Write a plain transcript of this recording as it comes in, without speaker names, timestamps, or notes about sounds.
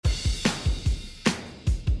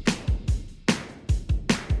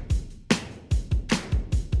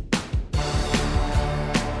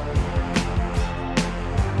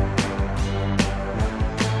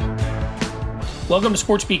Welcome to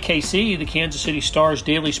Sports Beat KC, the Kansas City Star's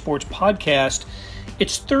daily sports podcast.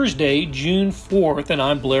 It's Thursday, June 4th, and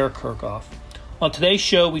I'm Blair Kirchhoff. On today's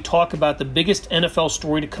show, we talk about the biggest NFL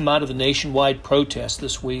story to come out of the nationwide protest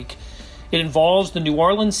this week. It involves the New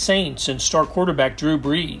Orleans Saints and star quarterback Drew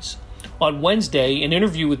Brees. On Wednesday, an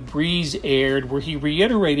interview with Brees aired where he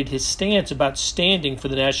reiterated his stance about standing for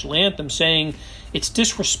the national anthem, saying it's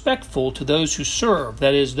disrespectful to those who serve,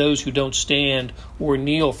 that is, those who don't stand or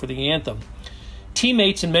kneel for the anthem.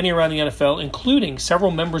 Teammates and many around the NFL, including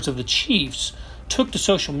several members of the Chiefs, took to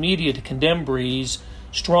social media to condemn Brees,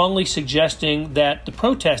 strongly suggesting that the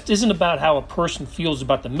protest isn't about how a person feels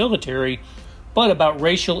about the military, but about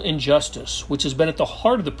racial injustice, which has been at the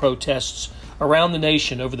heart of the protests around the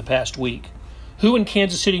nation over the past week. Who in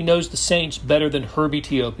Kansas City knows the Saints better than Herbie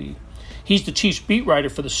Teope? He's the Chiefs beat writer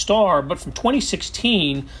for the Star, but from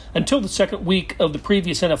 2016 until the second week of the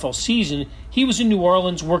previous NFL season, he was in New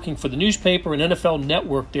Orleans working for the newspaper and NFL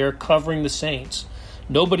Network there covering the Saints.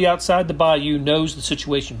 Nobody outside the Bayou knows the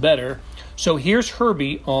situation better, so here's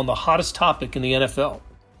Herbie on the hottest topic in the NFL.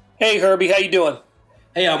 Hey Herbie, how you doing?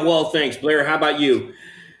 Hey, I'm well, thanks. Blair, how about you?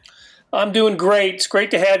 I'm doing great. It's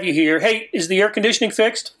great to have you here. Hey, is the air conditioning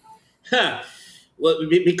fixed? Well,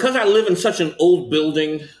 because I live in such an old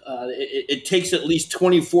building, it takes at least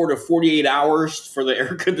 24 to 48 hours for the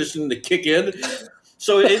air conditioning to kick in.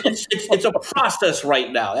 So it's a process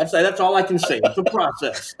right now. That's all I can say. It's a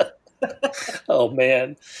process. Oh,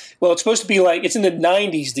 man. Well, it's supposed to be like it's in the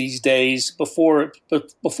 90s these days before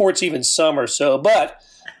it's even summer. So,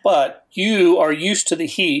 but you are used to the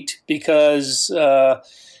heat because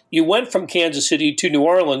you went from Kansas City to New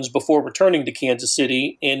Orleans before returning to Kansas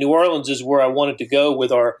City, and New Orleans is where I wanted to go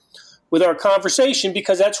with our conversation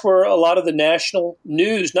because that's where a lot of the national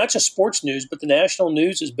news, not just sports news, but the national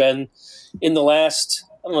news has been in the last,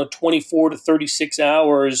 24 to 36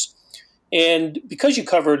 hours. And because you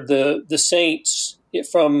covered the Saints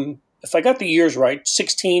from, if I got the years right,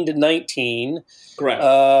 16 to 19, correct,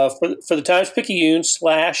 for the Times-Picayune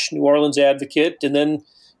 / New Orleans Advocate, and then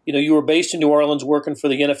you were based in New Orleans working for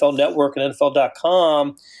the NFL Network and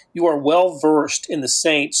NFL.com. You are well versed in the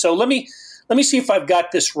Saints. So let me see if I've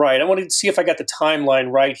got this right. I wanted to see if I got the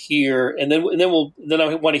timeline right here, and then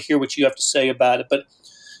I want to hear what you have to say about it. But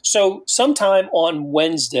so sometime on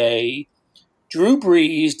Wednesday, Drew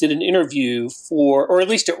Brees did an interview or at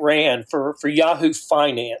least it ran for Yahoo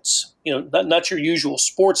Finance. Not your usual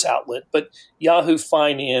sports outlet, but Yahoo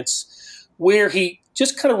Finance, where he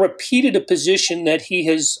just kind of repeated a position that he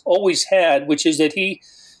has always had, which is that he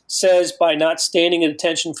says by not standing at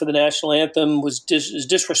attention for the national anthem is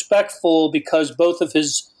disrespectful because both of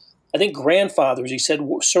his, I think, grandfathers, he said,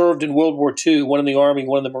 served in World War II, one in the Army,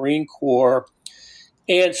 one in the Marine Corps.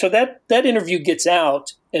 And so that interview gets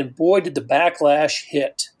out, and boy, did the backlash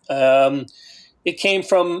hit. It came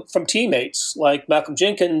from teammates like Malcolm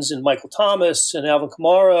Jenkins and Michael Thomas and Alvin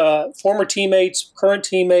Kamara, former teammates, current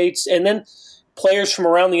teammates, and then players from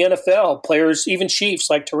around the NFL, players, even Chiefs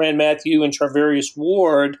like Tyrann Mathieu and Charvarius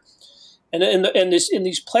Ward. And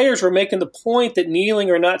these players were making the point that kneeling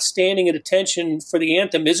or not standing at attention for the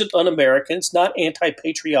anthem isn't un-American. It's not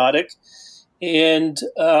anti-patriotic. And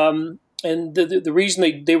the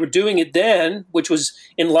reason they were doing it then, which was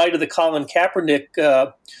in light of the Colin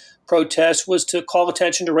Kaepernick protest, was to call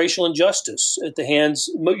attention to racial injustice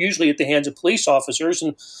usually at the hands of police officers.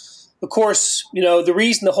 And of course, the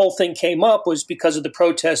reason the whole thing came up was because of the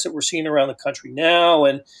protests that we're seeing around the country now.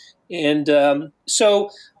 And so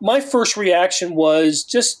my first reaction was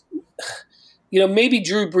just, maybe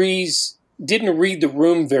Drew Brees didn't read the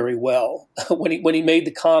room very well when he made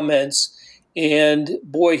the comments. And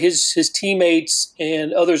boy, his teammates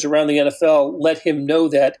and others around the NFL let him know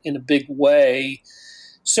that in a big way.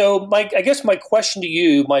 So, Mike, I guess my question to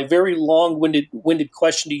you, my very long-winded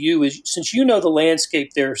question to you is, since you know the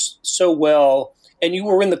landscape there so well, and you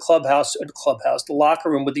were in the locker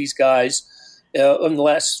room with these guys in the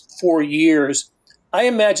last 4 years, I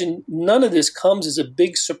imagine none of this comes as a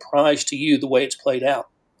big surprise to you the way it's played out.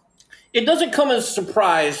 It doesn't come as a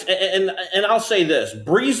surprise, and I'll say this.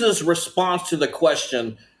 Brees' response to the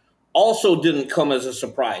question also didn't come as a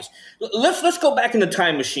surprise. Let's go back in the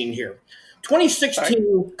time machine here. 2016,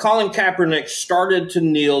 right. Colin Kaepernick started to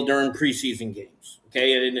kneel during preseason games,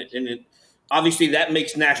 okay? And obviously that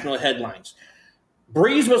makes national headlines.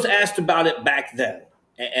 Brees was asked about it back then,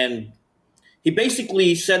 and he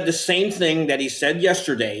basically said the same thing that he said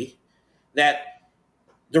yesterday, that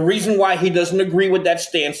the reason why he doesn't agree with that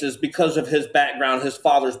stance is because of his background, his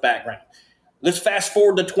father's background. Let's fast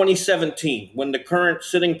forward to 2017, when the current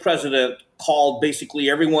sitting president called basically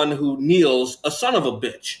everyone who kneels a son of a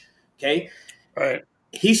bitch. Okay. Right.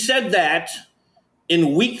 He said that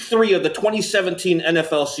in week 3 of the 2017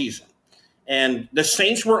 NFL season. And the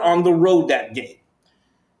Saints were on the road that game.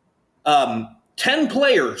 10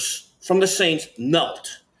 players from the Saints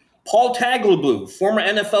knelt. Paul Tagliabue, former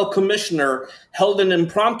NFL commissioner, held an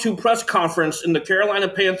impromptu press conference in the Carolina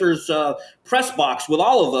Panthers press box with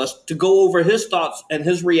all of us to go over his thoughts and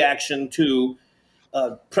his reaction to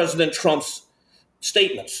President Trump's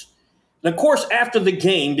statements. And of course, after the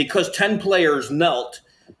game, because 10 players knelt,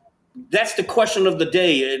 that's the question of the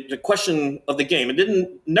day, the question of the game. It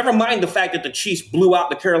didn't, never mind the fact that the Chiefs blew out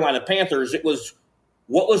the Carolina Panthers. It was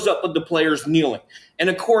what was up with the players kneeling. And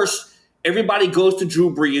of course, everybody goes to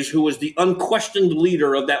Drew Brees, who was the unquestioned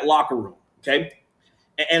leader of that locker room. Okay.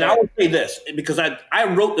 And I will say this, because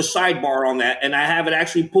I wrote the sidebar on that, and I have it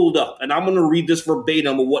actually pulled up. And I'm going to read this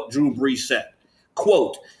verbatim of what Drew Brees said.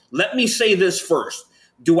 Quote, "Let me say this first.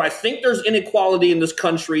 Do I think there's inequality in this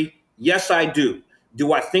country? Yes, I do.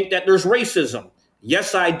 Do I think that there's racism?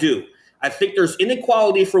 Yes, I do. I think there's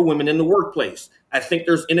inequality for women in the workplace. I think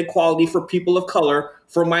there's inequality for people of color,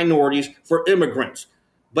 for minorities, for immigrants.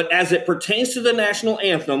 But as it pertains to the national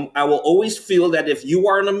anthem, I will always feel that if you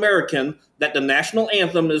are an American, that the national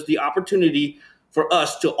anthem is the opportunity for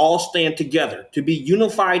us to all stand together, to be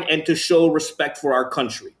unified, and to show respect for our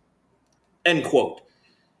country." End quote.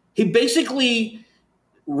 He basically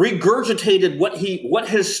regurgitated what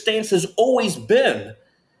his stance has always been.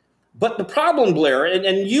 But the problem, Blair,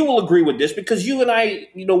 and you will agree with this because you and I,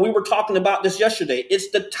 we were talking about this yesterday. It's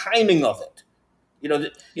the timing of it.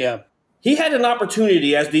 Yeah. He had an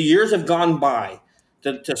opportunity as the years have gone by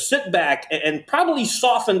to sit back and probably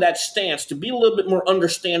soften that stance to be a little bit more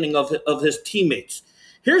understanding of his teammates.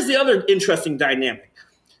 Here's the other interesting dynamic.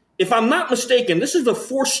 If I'm not mistaken, this is the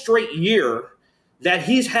 4th straight year that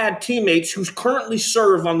he's had teammates who currently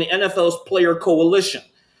serve on the NFL's Player Coalition.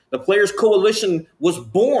 The Players Coalition was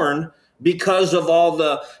born because of all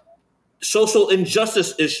the social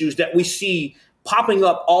injustice issues that we see popping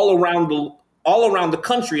up all around the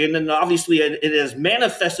country. And then obviously it is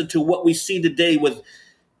manifested to what we see today with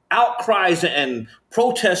outcries and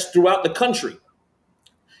protests throughout the country.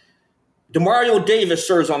 Demario Davis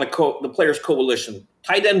serves on the Players Coalition.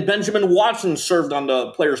 Tight end Benjamin Watson served on the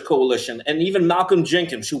Players Coalition. And even Malcolm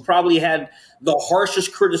Jenkins, who probably had the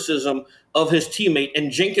harshest criticism of his teammate.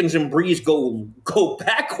 And Jenkins and Brees go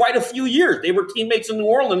back quite a few years. They were teammates in New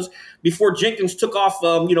Orleans before Jenkins took off,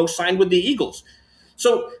 signed with the Eagles.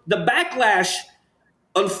 So the backlash,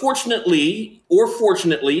 unfortunately or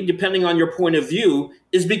fortunately, depending on your point of view,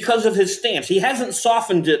 is because of his stance. He hasn't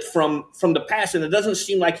softened it from the past, and it doesn't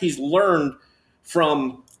seem like he's learned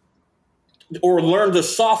to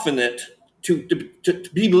soften it to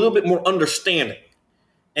be a little bit more understanding.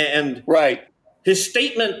 And right. His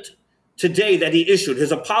statement today that he issued,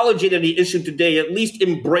 his apology that he issued today, at least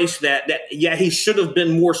embraced that he should have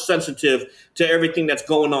been more sensitive to everything that's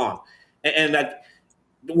going on. And that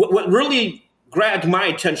what really grabbed my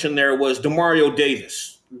attention there was Demario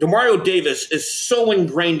Davis. Demario Davis is so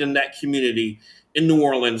ingrained in that community in New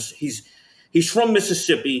Orleans. He's from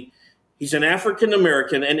Mississippi. He's an African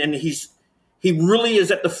American, and he really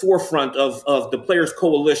is at the forefront of the Players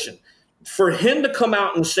Coalition. For him to come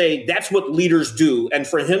out and say that's what leaders do, and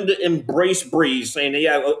for him to embrace Brees, saying,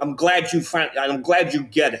 "Yeah, I'm glad you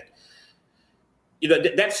get it."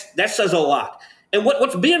 That says a lot. And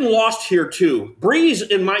what's being lost here too, Brees,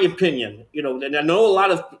 in my opinion, and I know a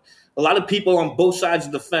lot of people on both sides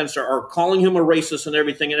of the fence are calling him a racist and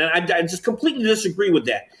everything, and I just completely disagree with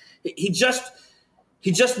that. He just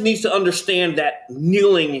needs to understand that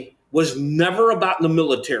kneeling was never about the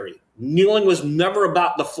military. Kneeling was never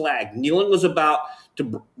about the flag. Kneeling was about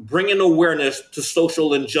to bring in awareness to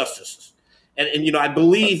social injustices, and I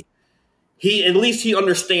believe. At least he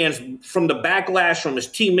understands from the backlash from his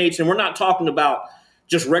teammates, and we're not talking about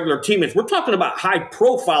just regular teammates. We're talking about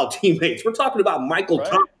high-profile teammates. We're talking about Michael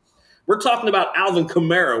Thomas. We're talking about Alvin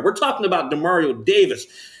Kamara. We're talking about Demario Davis.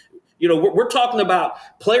 We're talking about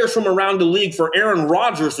players from around the league for Aaron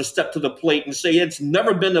Rodgers to step to the plate and say it's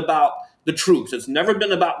never been about the troops. It's never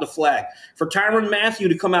been about the flag. For Tyrann Mathieu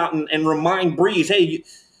to come out and remind Brees, hey,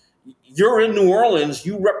 you're in New Orleans.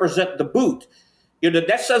 You represent the boot.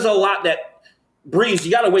 That says a lot that, Brees, you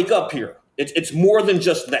got to wake up here. It's more than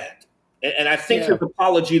just that. And I think your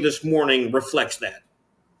apology this morning reflects that.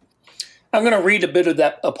 I'm going to read a bit of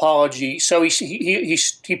that apology. So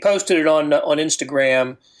he posted it on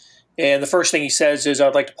Instagram, and the first thing he says is,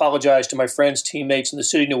 "I'd like to apologize to my friends, teammates in the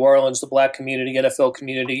city of New Orleans, the Black community, NFL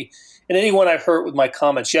community, and anyone I hurt with my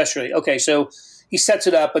comments yesterday." Okay, so he sets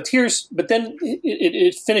it up, but then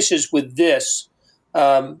it finishes with this,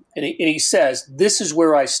 and he says, "This is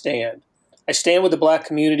where I stand. I stand with the Black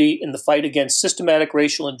community in the fight against systematic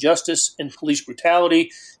racial injustice and police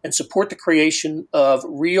brutality and support the creation of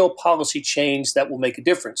real policy change that will make a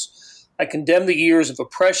difference. I condemn the years of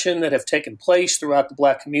oppression that have taken place throughout the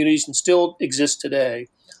Black communities and still exist today.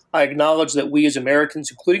 I acknowledge that we as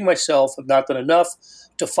Americans, including myself, have not done enough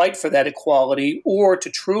to fight for that equality or to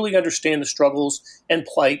truly understand the struggles and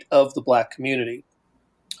plight of the Black community.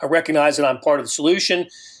 I recognize that I'm part of the solution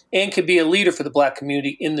and can be a leader for the Black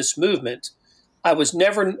community in this movement. I will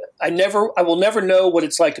never know what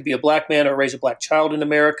it's like to be a Black man or raise a Black child in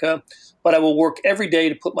America, but I will work every day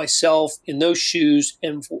to put myself in those shoes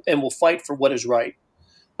and will fight for what is right.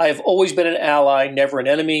 I have always been an ally, never an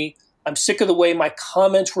enemy. I'm sick of the way my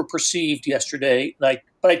comments were perceived yesterday, but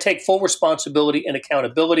I take full responsibility and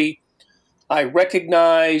accountability. I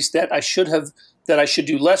recognize that I should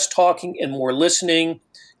do less talking and more listening.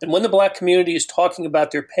 And when the Black community is talking about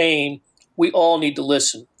their pain, we all need to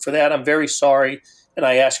listen. For that, I'm very sorry, and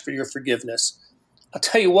I ask for your forgiveness. I'll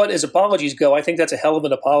tell you what, as apologies go, I think that's a hell of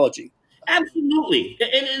an apology. Absolutely.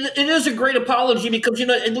 It is a great apology because,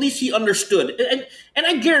 at least he understood. And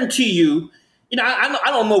I guarantee you, I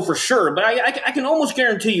don't know for sure, but I can almost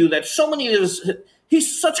guarantee you that so many of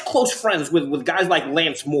he's such close friends with guys like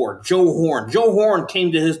Lance Moore, Joe Horn. Joe Horn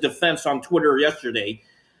came to his defense on Twitter yesterday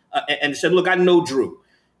and said, look, I know Drew.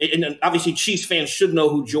 And obviously Chiefs fans should know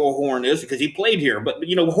who Joe Horn is because he played here. But,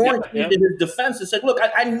 Horn came to his defense and said, look,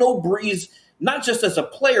 I know Brees not just as a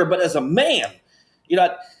player, but as a man.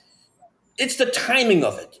 It's the timing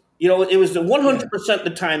of it. It was the 100% the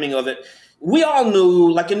timing of it. We all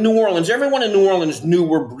knew, like in New Orleans, everyone in New Orleans knew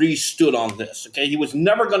where Brees stood on this. Okay, he was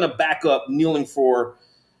never going to back up kneeling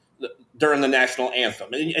during the national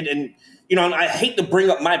anthem. And I hate to bring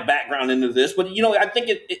up my background into this, but I think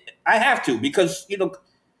I have to because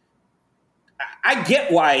I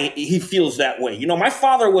get why he feels that way. My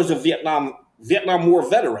father was a Vietnam War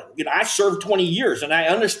veteran. I served 20 years, and I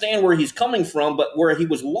understand where he's coming from. But where he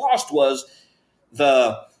was lost was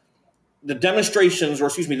the demonstrations,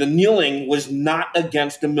 the kneeling was not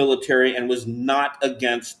against the military and was not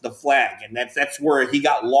against the flag. And that's where he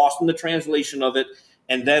got lost in the translation of it.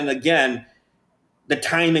 And then again, the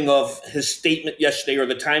timing of his statement yesterday or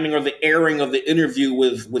the timing or the airing of the interview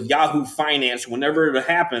with Yahoo Finance, whenever it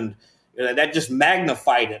happened, that just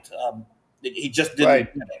magnified it. He just didn't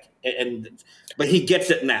get it. But he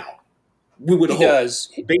gets it now. We would hope.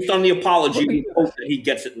 Does. Based on the apology, we hope that he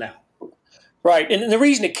gets it now. Right. And the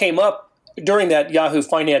reason it came up during that Yahoo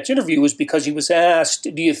Finance interview was because he was asked,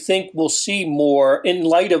 do you think we'll see more in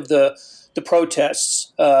light of the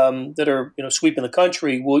protests that are sweeping the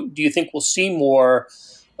country? Do you think we'll see more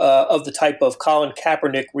of the type of Colin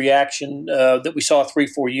Kaepernick reaction that we saw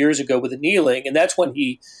 3-4 years ago with the kneeling? And that's when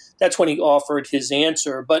he offered his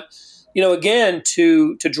answer. But again,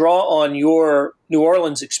 to draw on your New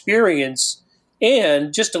Orleans experience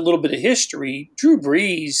and just a little bit of history, Drew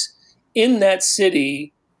Brees in that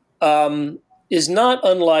city is not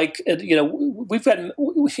unlike we've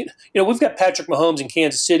got Patrick Mahomes in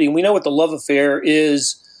Kansas City, and we know what the love affair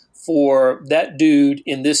is for that dude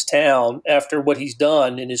in this town after what he's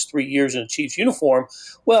done in his 3 years in a Chiefs uniform.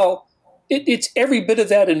 Well, it's every bit of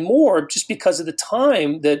that and more, just because of the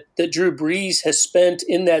time that Drew Brees has spent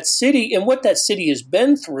in that city and what that city has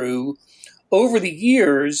been through over the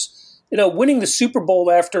years. Winning the Super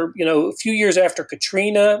Bowl after, a few years after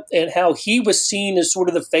Katrina, and how he was seen as sort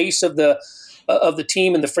of the face of the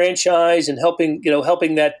team and the franchise, and helping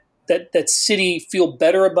that city feel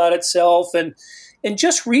better about itself. And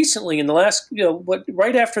just recently, in the last,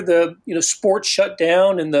 right after the sports shut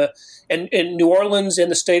down and New Orleans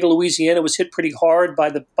and the state of Louisiana was hit pretty hard by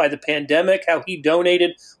the pandemic, how he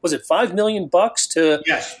donated, was it $5 million to,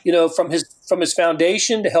 yes, from his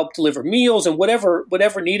foundation to help deliver meals and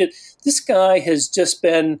whatever needed. This guy has just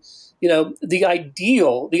been, the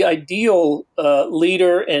ideal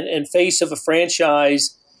leader and face of a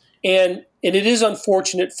franchise. And it is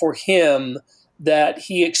unfortunate for him that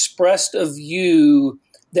he expressed a view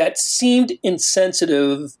that seemed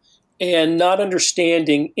insensitive and not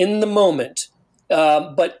understanding in the moment.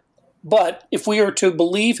 But if we are to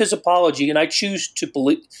believe his apology, and I choose to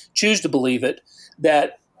believe it,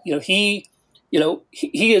 that he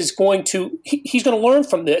is going to he's going to learn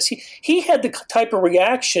from this. He had the type of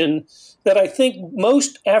reaction that I think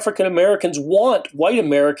most African Americans want white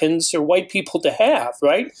Americans or white people to have.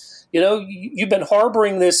 Right? You've been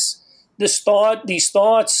harboring these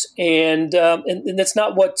thoughts, and that's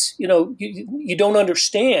not what you don't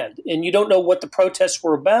understand, and you don't know what the protests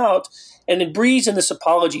were about. And then Brees in this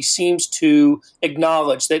apology seems to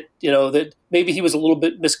acknowledge that that maybe he was a little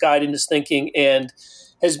bit misguided in his thinking, and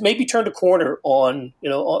has maybe turned a corner on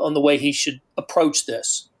on the way he should approach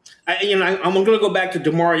this. I'm going to go back to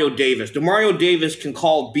Demario Davis. Demario Davis can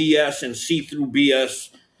call BS and see through BS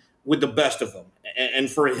with the best of them. And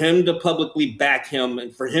for him to publicly back him,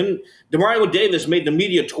 and for him, Demario Davis made the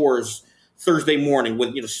media tours Thursday morning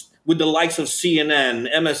with the likes of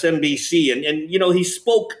CNN, MSNBC, and he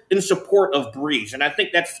spoke in support of Brees. And I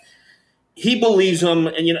think he believes him.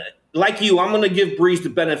 And like you, I'm going to give Brees the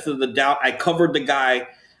benefit of the doubt. I covered the guy.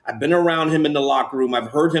 I've been around him in the locker room. I've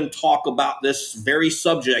heard him talk about this very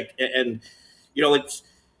subject, and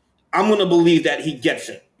I'm going to believe that he gets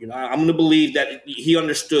it. I'm going to believe that he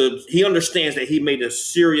understands that he made a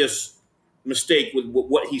serious mistake with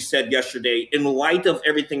what he said yesterday in light of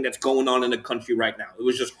everything that's going on in the country right now. It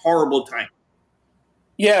was just horrible timing.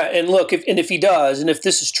 Yeah, and look, if he does, and if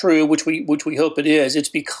this is true, which we hope it is, it's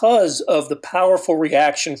because of the powerful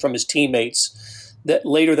reaction from his teammates that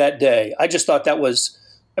later that day. I just thought that was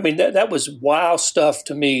wow stuff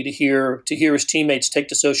to me to hear his teammates take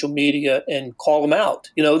to social media and call him out.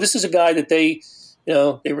 This is a guy that they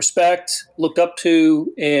respect, looked up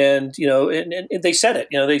to, and they said it.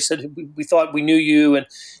 They said, we thought we knew you,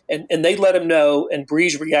 and they let him know, and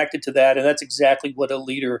Brees reacted to that, and that's exactly what a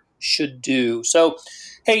leader should do. So,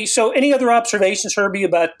 hey, any other observations, Herbie,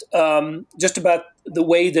 about just about the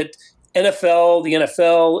way that the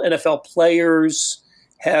NFL players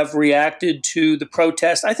have reacted to the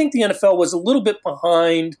protest? I think the NFL was a little bit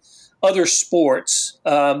behind other sports,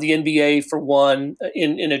 the NBA for one,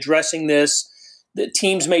 in addressing this. The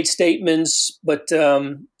teams made statements, but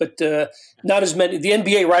not as many. The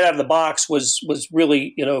NBA right out of the box was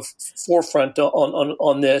really forefront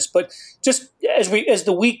on this. But just as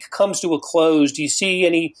the week comes to a close, do you see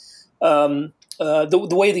any the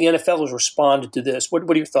way the NFL has responded to this? What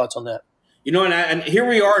are your thoughts on that? And here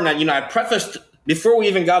we are, and I prefaced before we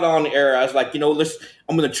even got on air. I was like, I'm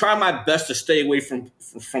going to try my best to stay away from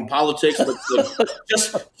politics, but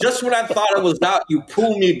just when I thought I was out, you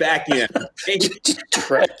pull me back in.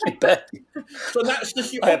 Drag me back. So that's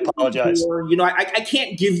just I apologize. I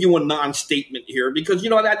can't give you a non-statement here because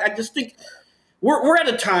I just think we're at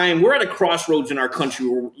a time, we're at a crossroads in our country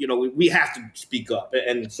where we have to speak up,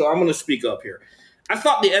 and so I'm going to speak up here. I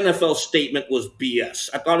thought the NFL statement was BS.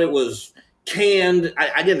 I thought it was canned.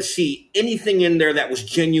 I didn't see anything in there that was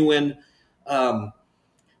genuine.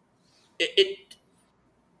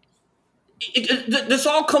 This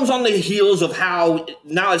all comes on the heels of how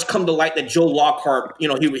now it's come to light that Joe Lockhart,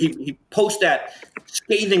 he posted that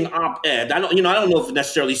scathing op-ed. I don't know if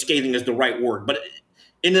necessarily scathing is the right word, but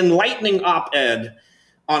an enlightening op-ed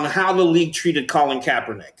on how the league treated Colin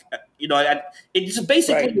Kaepernick.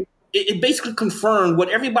 It basically confirmed what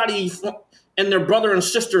everybody and their brother and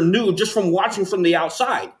sister knew just from watching from the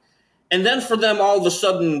outside. And then for them all of a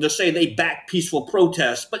sudden to say they back peaceful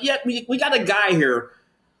protests, but yet we got a guy here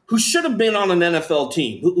who should have been on an NFL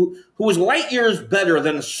team, who was light years better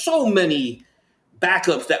than so many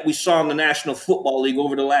backups that we saw in the National Football League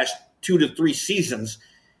over the last 2 to 3 seasons.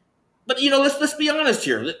 But, let's be honest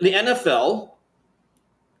here. The NFL,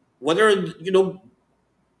 whether,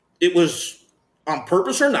 it was on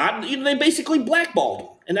purpose or not, they basically blackballed him.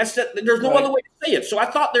 And there's no other way to say it. So I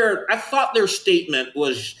thought their statement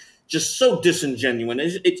was just so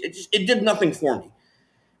disingenuous. It did nothing for me.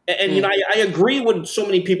 And I agree with so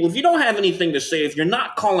many people. If you don't have anything to say, if you're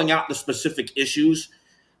not calling out the specific issues,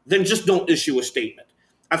 then just don't issue a statement.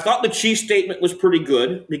 I thought the Chiefs statement was pretty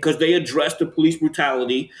good because they addressed the police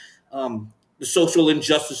brutality, the social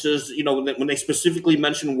injustices, when they specifically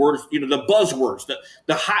mention words, the buzzwords,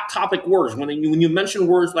 the hot topic words. When you mention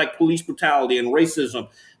words like police brutality and racism,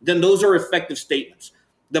 then those are effective statements.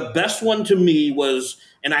 The best one to me was,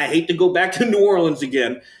 and I hate to go back to New Orleans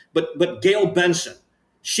again, but Gail Benson,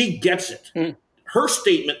 she gets it. Her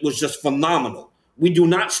statement was just phenomenal. We do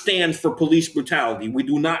not stand for police brutality. We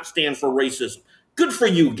do not stand for racism. Good for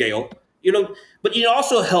you, Gail. But it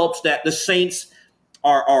also helps that the Saints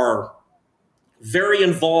are very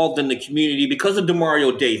involved in the community because of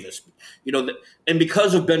Demario Davis, and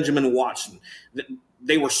because of Benjamin Watson.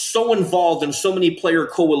 They were so involved in so many player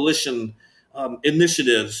coalition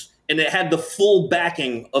initiatives, and it had the full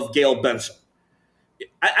backing of Gail Benson.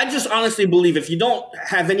 I just honestly believe if you don't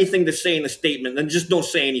have anything to say in a statement, then just don't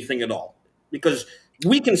say anything at all, because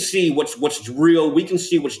we can see what's real. We can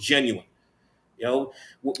see what's genuine,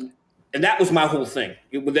 and that was my whole thing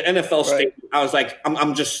with the NFL statement. I was like, I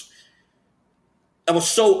was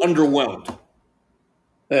so underwhelmed.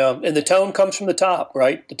 Yeah, and the tone comes from the top,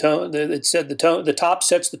 right? The tone. It said the top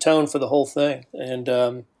sets the tone for the whole thing,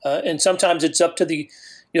 and sometimes it's up to the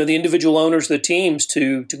individual owners of the teams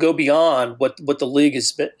to go beyond what the league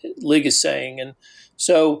is saying. And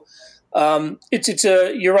So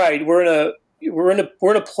you're right. We're in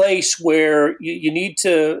a place where you need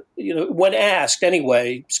to, when asked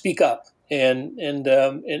anyway, speak up and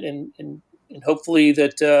hopefully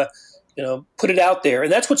that put it out there.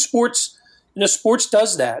 And that's what sports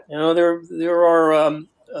does that. There are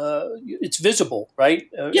it's visible, right?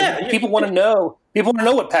 Yeah. People want to know. People want to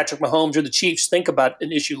know what Patrick Mahomes or the Chiefs think about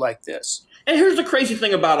an issue like this. And here's the crazy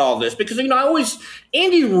thing about all this, because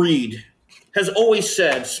Andy Reid has always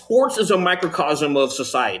said sports is a microcosm of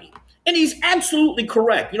society. And he's absolutely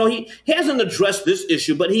correct. He hasn't addressed this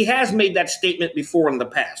issue, but he has made that statement before in the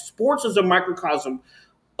past. Sports is a microcosm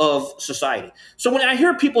of society. So when I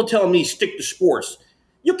hear people telling me stick to sports,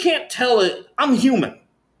 you can't tell it. I'm human,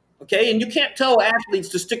 okay? And you can't tell athletes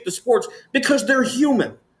to stick to sports because they're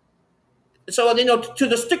human. So, to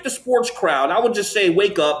the stick to sports crowd, I would just say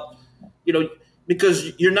wake up,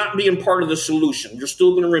 because you're not being part of the solution. You're still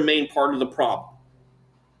going to remain part of the problem.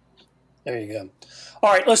 There you go.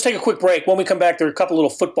 All right, let's take a quick break. When we come back, there are a couple little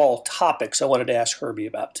football topics I wanted to ask Herbie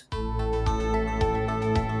about.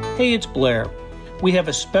 Hey, it's Blair. We have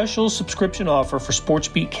a special subscription offer for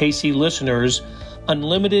SportsBeat KC listeners,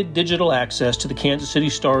 unlimited digital access to the Kansas City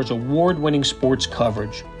Star's award-winning sports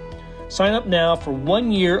coverage. Sign up now for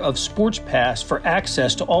 1 year of Sports Pass for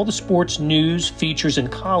access to all the sports news, features,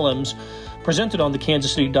 and columns presented on the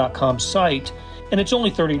kansascity.com site, and it's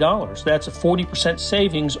only $30. That's a 40%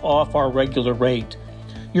 savings off our regular rate.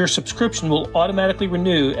 Your subscription will automatically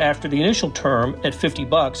renew after the initial term at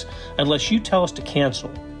 $50 unless you tell us to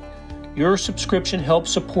cancel. Your subscription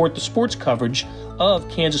helps support the sports coverage of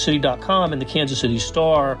kansascity.com and the Kansas City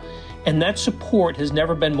Star, and that support has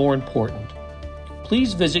never been more important.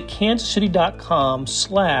 Please visit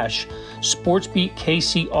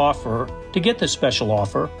kansascity.com/SportsBeatKC offer to get this special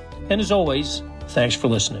offer. And as always, thanks for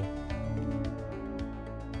listening.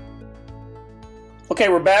 Okay,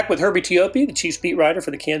 we're back with Herbie Teope, the Chiefs beat writer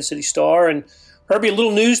for the Kansas City Star. And Herbie, a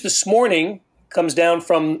little news this morning comes down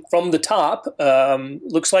from the top.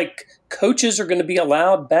 Looks like coaches are going to be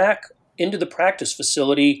allowed back into the practice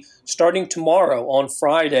facility starting tomorrow on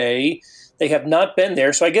Friday. They have not been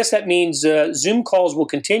there. So I guess that means Zoom calls will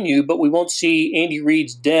continue, but we won't see Andy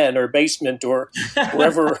Reid's den or basement or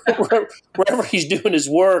wherever he's doing his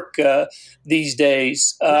work these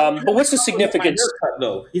days. But what's the significance? Haircut,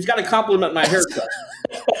 though. He's got to compliment my haircut.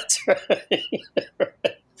 That's right.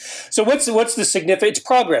 So what's the significance? It's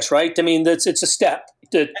progress, right? I mean, it's a step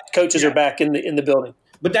that coaches are back in the building.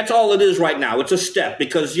 But that's all it is right now. It's a step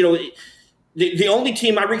because, the only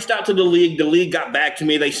team, I reached out to the league got back to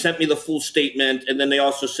me. They sent me the full statement. And then they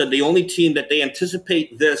also said the only team that they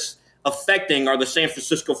anticipate this affecting are the San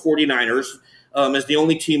Francisco 49ers as the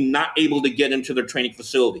only team not able to get into their training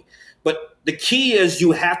facility. But the key is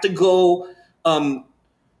you have to go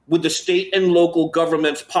with the state and local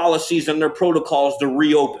government's policies and their protocols to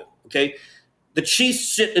reopen. Okay. The Chiefs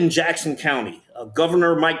sit in Jackson County.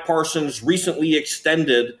 Governor Mike Parsons recently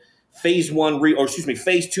extended phase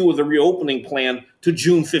 2 of the reopening plan to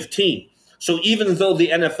June 15. So even though the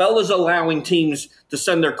NFL is allowing teams to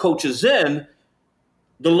send their coaches in,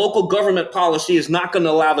 the local government policy is not going to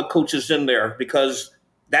allow the coaches in there because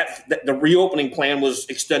the reopening plan was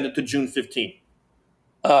extended to June 15.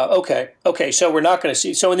 Okay. So we're not going to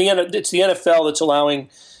see. So in the end, it's the NFL that's allowing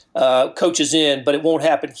coaches in, but it won't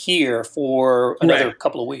happen here for another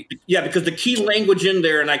couple of weeks. Yeah, because the key language in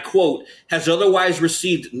there, and I quote, has otherwise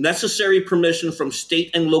received necessary permission from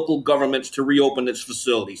state and local governments to reopen its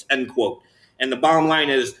facilities, end quote. And the bottom line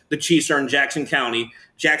is the Chiefs are in Jackson County.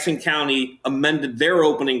 Jackson County amended their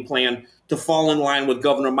opening plan to fall in line with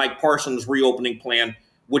Governor Mike Parsons' reopening plan,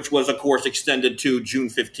 which was, of course, extended to June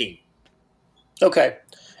 15. Okay.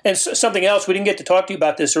 And something else, we didn't get to talk to you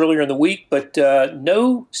about this earlier in the week, but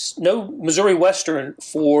no Missouri Western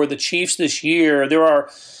for the Chiefs this year. There are,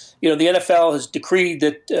 the NFL has decreed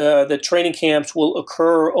that training camps will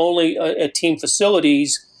occur only at team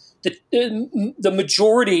facilities. The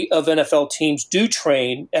majority of NFL teams do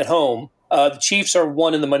train at home. The Chiefs are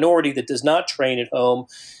one in the minority that does not train at home.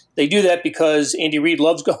 They do that because Andy Reid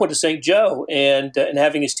loves going to St. Joe and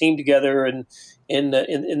having his team together and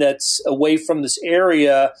that's away from this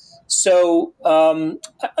area. So,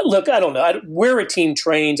 look, I don't know. Where a team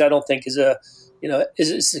trains, I don't think is a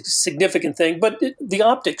significant thing. But the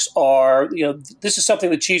optics are, this is something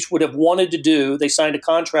the Chiefs would have wanted to do. They signed a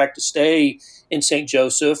contract to stay in St.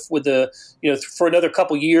 Joseph with for another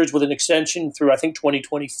couple years with an extension through, I think,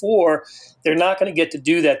 2024. They're not going to get to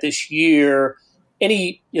do that this year.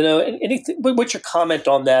 Anything? What's your comment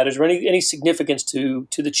on that? Is there any significance to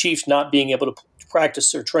the Chiefs not being able to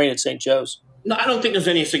practice or train at St. Joe's? No, I don't think there's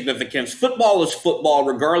any significance. Football is football,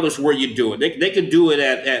 regardless where you do it. They could do it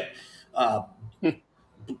at uh,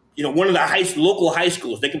 one of the local high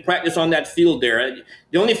schools. They can practice on that field there.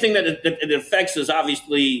 The only thing that it affects is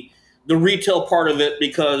obviously the retail part of it,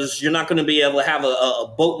 because you're not going to be able to have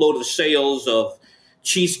a boatload of sales of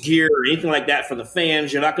Chiefs gear or anything like that for the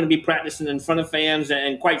fans. You're not going to be practicing in front of fans,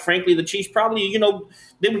 and quite frankly, the Chiefs probably,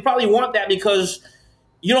 they would probably want that because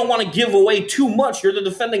you don't want to give away too much. You're the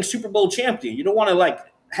defending Super Bowl champion. You don't want to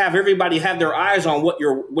have everybody have their eyes on what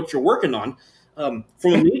you're working on.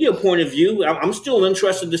 From a media point of view, I'm still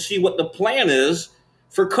interested to see what the plan is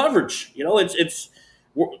for coverage.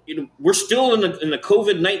 We're still in the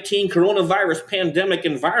COVID-19 coronavirus pandemic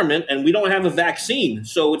environment, and we don't have a vaccine.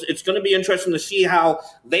 So it's going to be interesting to see how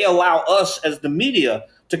they allow us as the media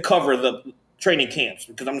to cover the training camps,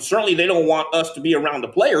 because certainly they don't want us to be around the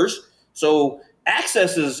players. So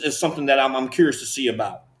access is something that I'm curious to see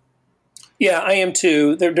about. Yeah, I am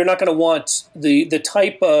too. They're not going to want the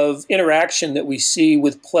type of interaction that we see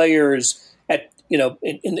with players at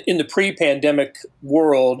in the pre-pandemic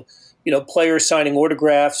world. Players signing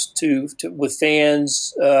autographs to with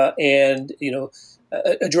fans and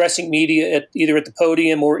addressing media either at the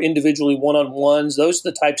podium or individually one-on-ones. Those are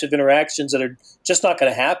the types of interactions that are just not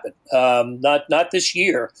going to happen. Not this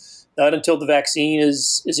year. Not until the vaccine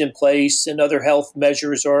is in place and other health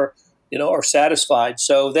measures are satisfied.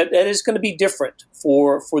 So that is going to be different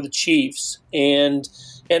for the Chiefs and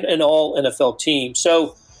all NFL teams.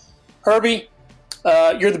 So, Herbie,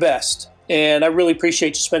 you're the best. And I really appreciate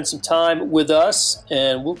you spending some time with us,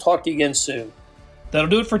 and we'll talk to you again soon. That'll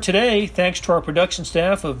do it for today. Thanks to our production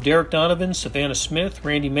staff of Derek Donovan, Savannah Smith,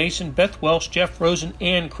 Randy Mason, Beth Welsh, Jeff Rosen,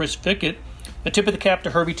 and Chris Fickett. A tip of the cap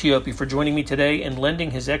to Herbie Teope for joining me today and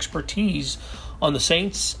lending his expertise on the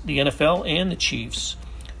Saints, the NFL, and the Chiefs.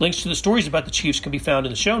 Links to the stories about the Chiefs can be found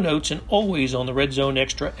in the show notes and always on the Red Zone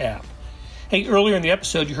Extra app. Hey, earlier in the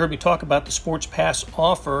episode, you heard me talk about the Sports Pass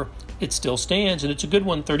offer. It still stands, and it's a good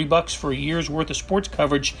one, $30 for a year's worth of sports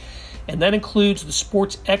coverage, and that includes the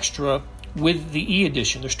Sports Extra with the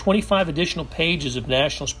e-edition. There's 25 additional pages of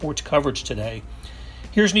national sports coverage today.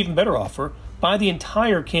 Here's an even better offer. Buy the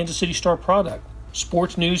entire Kansas City Star product.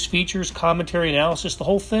 Sports news, features, commentary, analysis, the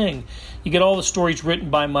whole thing. You get all the stories written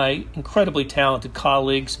by my incredibly talented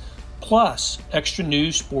colleagues, plus extra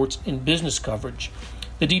news, sports, and business coverage.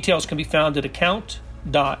 The details can be found at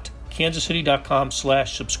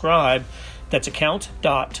account.kansascity.com/subscribe. That's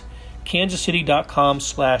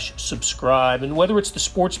account.kansascity.com/subscribe. And whether it's the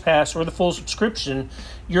Sports Pass or the full subscription,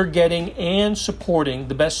 you're getting and supporting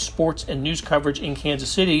the best sports and news coverage in Kansas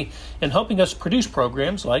City and helping us produce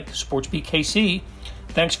programs like Sports Beat KC.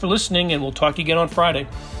 Thanks for listening, and we'll talk to you again on Friday.